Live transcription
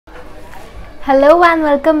Hello and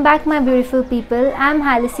welcome back my beautiful people. I'm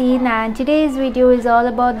Halicine and today's video is all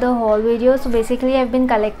about the haul video. So basically I've been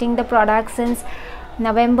collecting the products since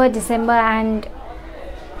November, December and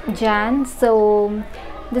Jan. So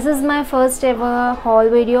this is my first ever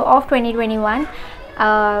haul video of 2021,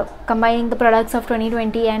 combining the products of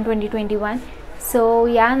 2020 and 2021. So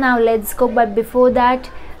yeah, now let's go. But before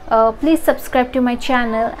that, please subscribe to my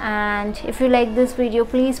channel, and if you like this video,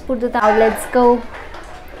 please put the thumb. Let's go.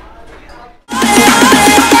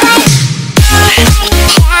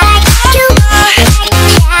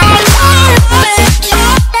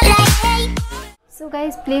 So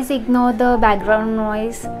guys, please ignore the background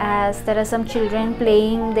noise as there are some children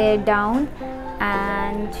playing there down,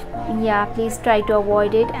 and yeah, please try to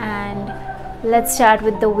avoid it. And let's start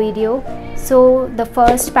with the video. So the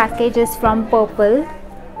first package is from Purplle.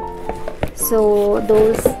 So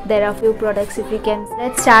there are few products. If you can,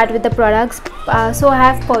 let's start with the products. So I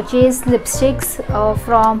have purchased lipsticks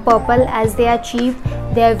from Purplle as they are cheap,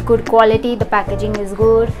 they have good quality, the packaging is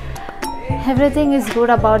good, everything is good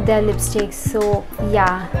about their lipsticks. So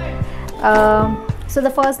yeah, so the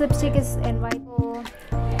first lipstick is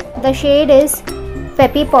NYkaa. The shade is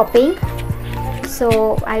Peppy Popping.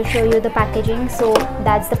 So I'll show you the packaging. So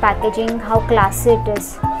that's the packaging, how classy it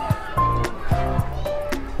is.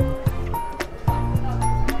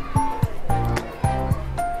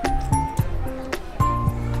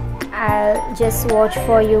 I'll just swatch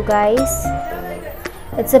for you guys.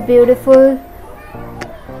 It's a beautiful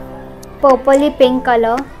purpley pink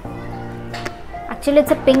color. Actually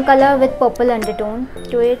it's a pink color with purple undertone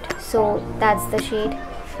to it. So that's the shade.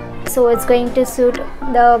 So it's going to suit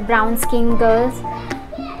the brown skin girls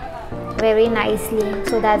very nicely.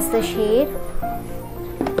 So that's the shade.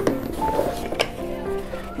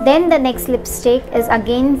 Then the next lipstick is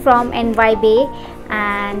again from NYkaa,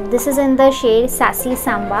 and this is in the shade Sassy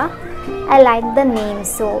Samba. I like the name.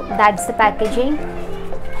 So that's the packaging.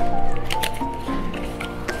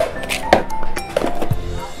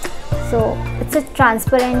 So it's a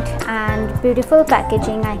transparent and beautiful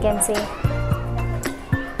packaging, I can say.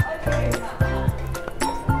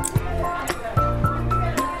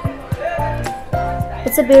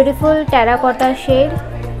 It's a beautiful terracotta shade.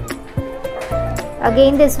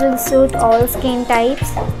 Again, this will suit all skin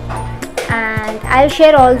types, and I'll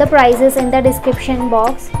share all the prices in the description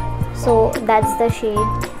box. So that's the shade.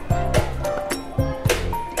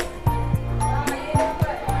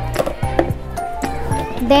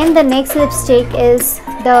 Then the next lipstick is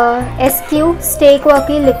the SQ Stay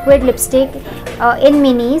Quirky liquid lipstick in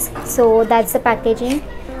minis. So that's the packaging,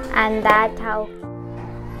 and that how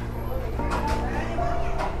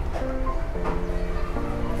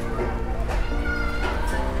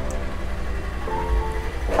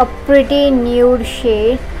a pretty nude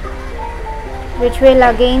shade, which will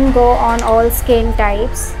again go on all skin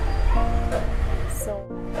types. So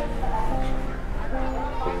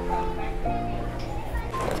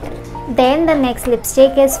then the next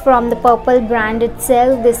lipstick is from the Purplle brand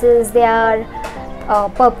itself. This is their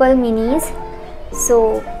Purplle minis.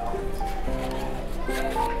 So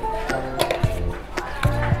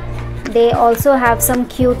they also have some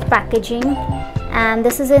cute packaging, and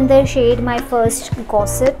this is in the shade My First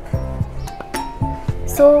Gossip.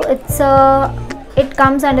 So it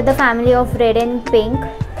comes under the family of red and pink.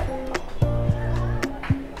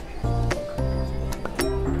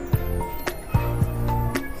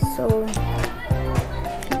 So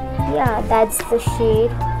yeah, that's the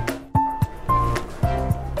shade.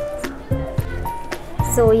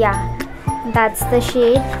 So yeah, that's the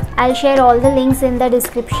shade. I'll share all the links in the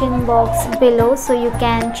description box below so you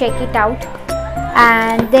can check it out.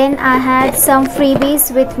 And then I had some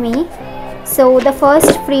freebies with me. So the first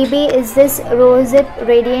freebie is this Rosehip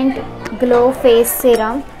Radiant Glow Face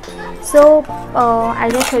Serum. So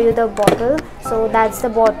I'll just show you the bottle. So that's the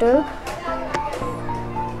bottle.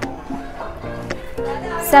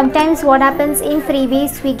 Sometimes what happens in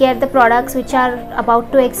freebies, we get the products which are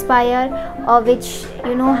about to expire, or which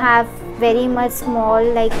have very much small,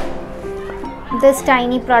 like this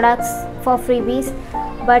tiny products for freebies.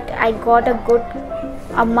 But I got a good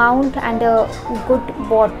amount and a good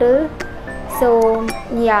bottle. So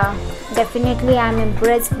yeah, definitely I'm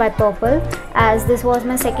impressed by Purplle, as this was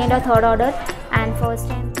my second or third order, and first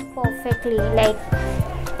time perfectly, like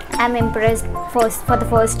I'm impressed for the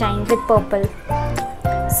first time with Purplle.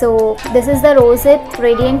 So this is the Rosehip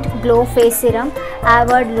Radiant Glow Face Serum.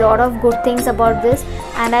 I've heard a lot of good things about this,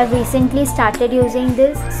 and I've recently started using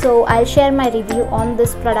this. So I'll share my review on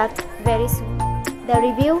this product very soon. The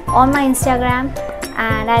review on my Instagram,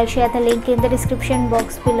 and I'll share the link in the description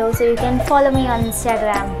box below so you can follow me on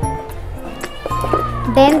Instagram.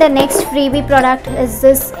 Then the next freebie product is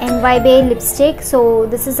this NYK lipstick. So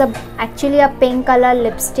this is actually a pink color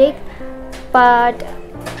lipstick, but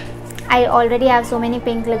I already have so many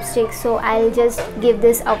pink lipsticks, so I'll just give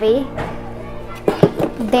this away.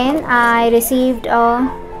 Then I received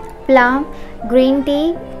a plum green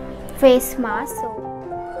tea face mask.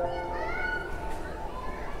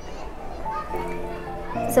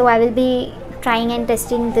 So I will be trying and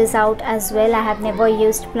testing this out as well. I have never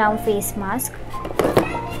used plum face mask.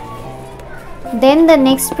 Then the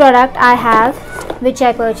next product I have, which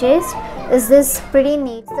I purchased, is this pretty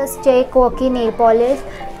neat, the Stay Quirky nail polish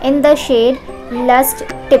in the shade Lust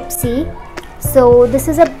Tipsy. So this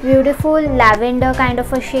is a beautiful lavender kind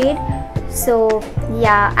of a shade. So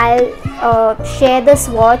yeah, I'll share the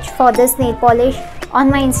swatch for this nail polish on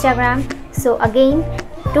my Instagram. So again,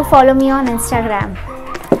 to follow me on Instagram.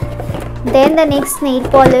 Then the next nail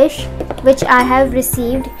polish which I have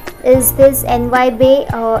received is this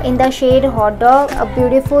NYK in the shade Hot Dog, a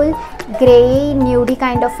beautiful grey nudie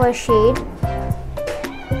kind of a shade.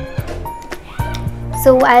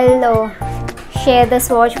 So I'll share the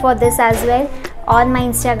swatch for this as well on my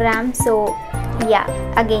Instagram. So yeah,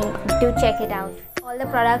 again, do check it out. All the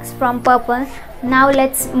products from Purplle. Now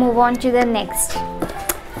let's move on to the next.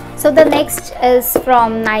 So the next is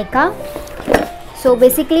from nykaa. So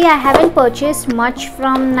basically I haven't purchased much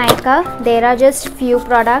from nykaa. There are just few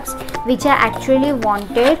products which I actually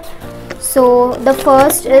wanted. So the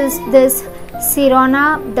first is this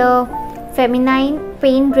SIRONA, the feminine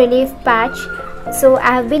pain relief patch. So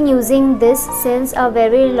I have been using this since a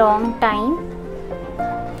very long time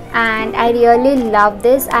and I really love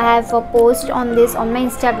this. I have a post on this on my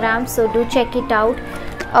Instagram, so do check it out.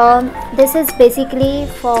 This is basically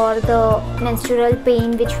for the menstrual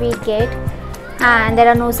pain which we get, and there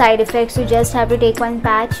are no side effects. You just have to take one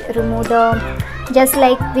patch, remove just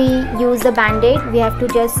like we use the band-aid, we have to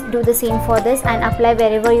just do the same for this and apply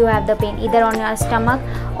wherever you have the pain, either on your stomach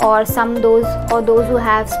or those who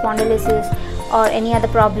have spondylosis or any other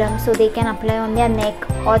problem, so they can apply on their neck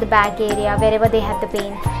or the back area wherever they have the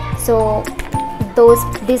pain. So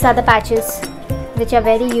these are the patches which are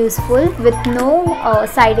very useful with no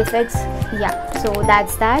side effects. Yeah, so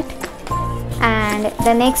that's that. And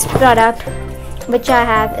the next product which I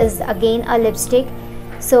have is again a lipstick.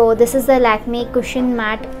 So this is the Lakme Cushion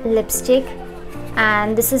Matte lipstick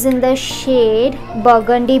and this is in the shade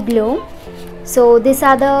Burgundy Blue. So these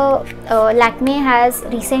are the Lakme has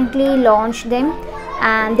recently launched them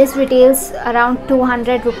and this retails around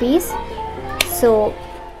 200 rupees. So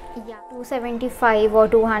yeah, 275 or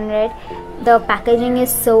 200. The packaging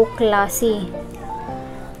is so classy.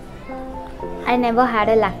 I never had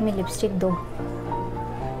a Lakme lipstick though.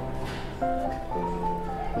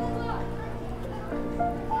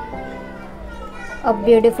 A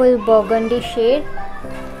beautiful burgundy shade.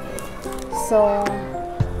 So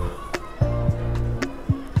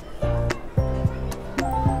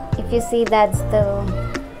if you see, that's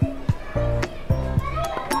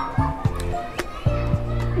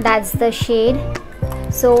the shade.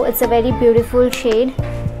 So it's a very beautiful shade.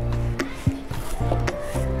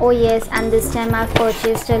 Oh yes, and this time I've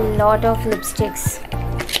purchased a lot of lipsticks.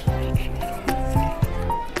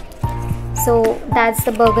 So that's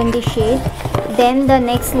the burgundy shade. Then the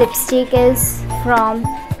next lipstick is from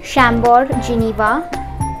Chambor Geneva.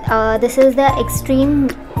 This is the Extreme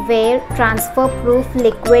Wear Transferproof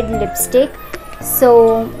Liquid Lipstick.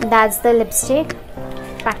 So that's the lipstick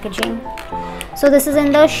packaging. So this is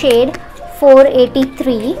in the shade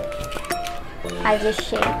 483. I'll just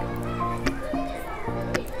share.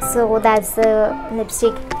 So that's the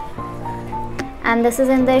lipstick and this is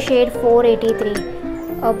in the shade 483.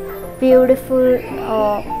 A beautiful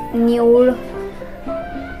nude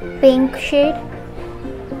pink shade.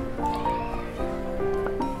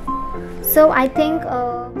 So I think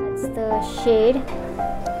that's the shade.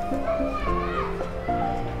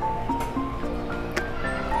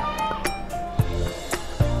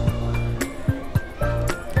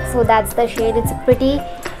 So that's the shade. It's a pretty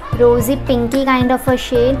rosy pinky kind of a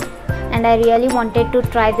shade and I really wanted to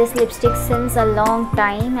try this lipstick since a long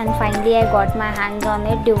time and finally I got my hands on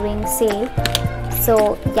it during sale.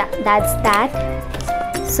 So yeah, that's that.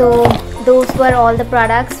 So those were all the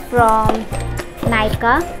products from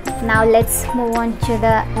nykaa. Now let's move on to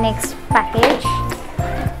the next package.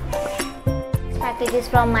 This package is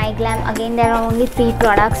from Glam. Again, there are only 3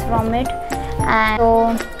 products from it. And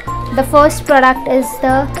so the first product is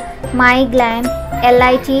the Glam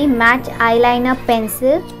LIT Matte Eyeliner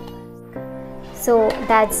Pencil. So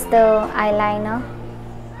that's the eyeliner.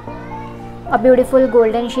 A beautiful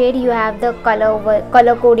golden shade. You have the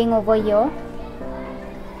color coding over here.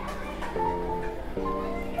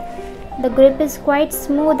 The grip is quite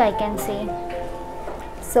smooth, I can say.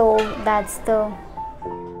 So that's the.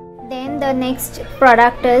 Then the next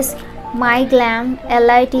product is my Glam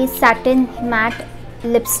LIT Satin Matte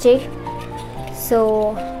Lipstick.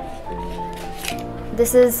 So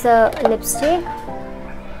this is a lipstick.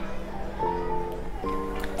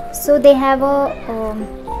 So they have a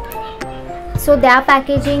so their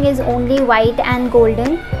packaging is only white and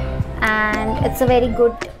golden, and it's a very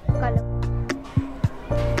good color.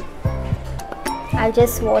 I'll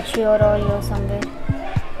just swatch here or here somewhere.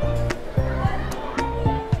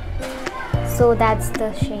 So that's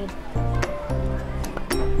the shade.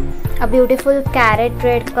 A beautiful carrot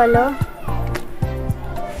red color.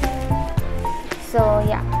 So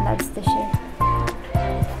yeah, that's the shade.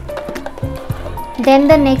 Then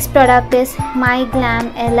the next product is my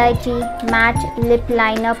Glam LIT Matte Lip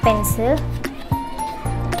Liner Pencil.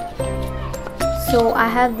 So I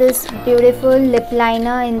have this beautiful lip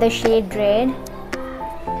liner in the shade red.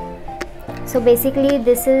 So basically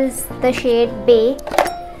this is the shade Bay.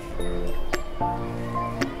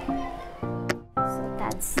 So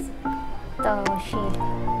that's the shade.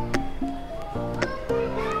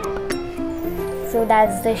 So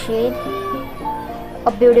that's the shade.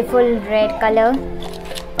 A beautiful red color.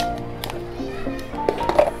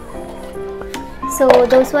 So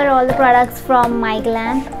those were all the products from my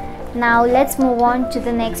Glam. Now let's move on to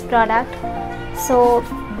the next product. So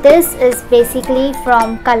this is basically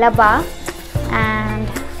from Colorbar, and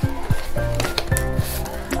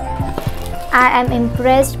I am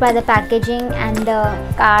impressed by the packaging and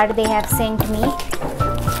the card they have sent me.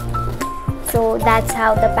 So that's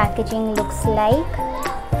how the packaging looks like.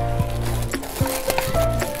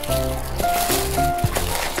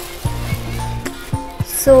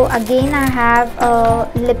 So again I have a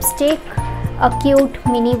lipstick, a cute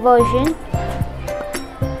mini version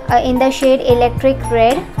in the shade Electric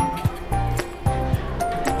Red.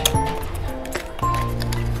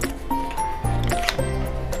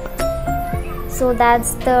 So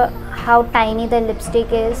that's how tiny the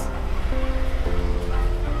lipstick is.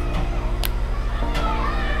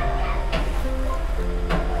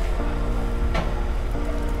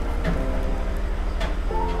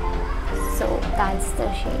 So that's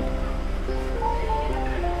the shade.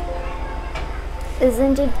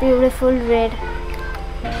 Isn't it beautiful red?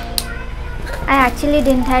 I actually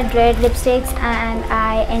didn't have red lipsticks, and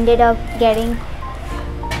I ended up getting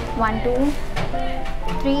 1, 2,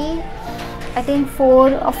 3, I think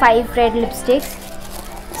 4 or 5 red lipsticks.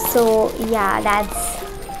 So yeah, that's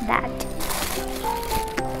that.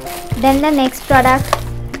 Then the next product,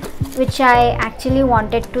 which I actually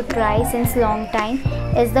wanted to try since long time,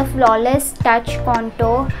 is the Flawless Touch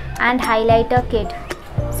Contour and Highlighter Kit.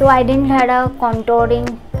 So I didn't have a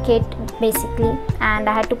contouring kit basically, and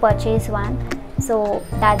I had to purchase one. So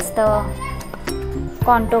that's the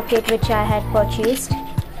contour kit which I had purchased.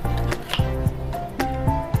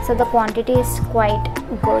 So the quantity is quite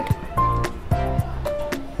good.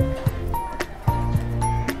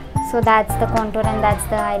 So that's the contour and that's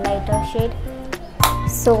the highlighter shade.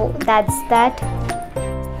 So that's that.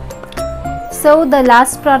 So the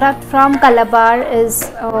last product from Colorbar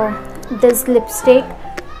is this lipstick.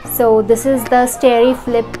 So this is the Starry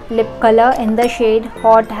Flip lip color in the shade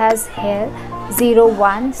Hot as Hell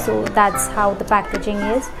 01. So that's how the packaging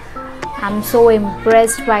is. I'm so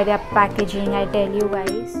impressed by their packaging, I tell you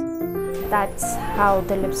guys. That's how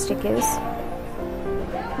the lipstick is.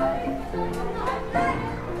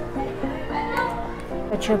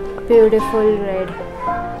 Such a beautiful red.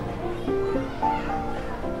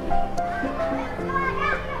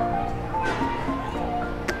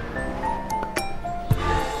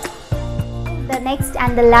 The next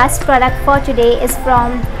and the last product for today is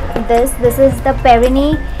from this is the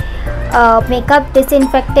Perenne makeup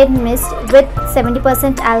disinfectant mist with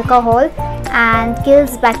 70% alcohol and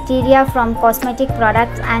kills bacteria from cosmetic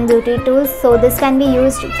products and beauty tools. So this can be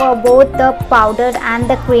used for both the powder and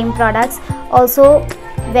the cream products. Also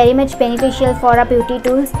very much beneficial for our beauty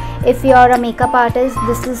tools. If you are a makeup artist,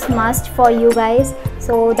 this is must for you guys.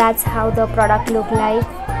 So that's how the product look like.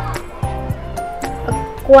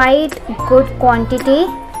 Quite good quantity.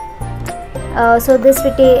 So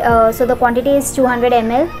the quantity is 200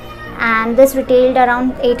 ml, and this retailed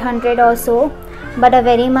around 800 or so, but a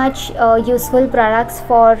very much useful products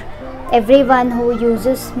for everyone who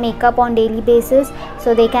uses makeup on daily basis,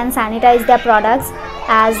 so they can sanitize their products.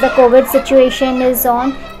 As the COVID situation is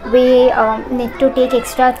on, we need to take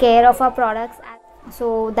extra care of our products.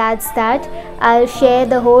 So that's that. I'll share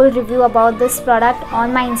the whole review about this product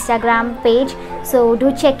on my Instagram page, so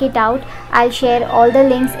do check it out. I'll share all the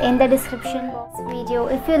links in the description box video.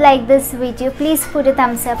 If you like this video, please put a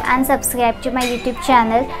thumbs up and subscribe to my YouTube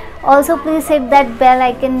channel. Also please hit that bell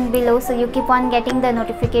icon below so you keep on getting the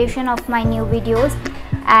notification of my new videos,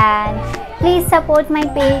 and please support my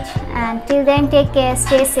page. And till then, take care,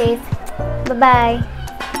 stay safe, bye bye.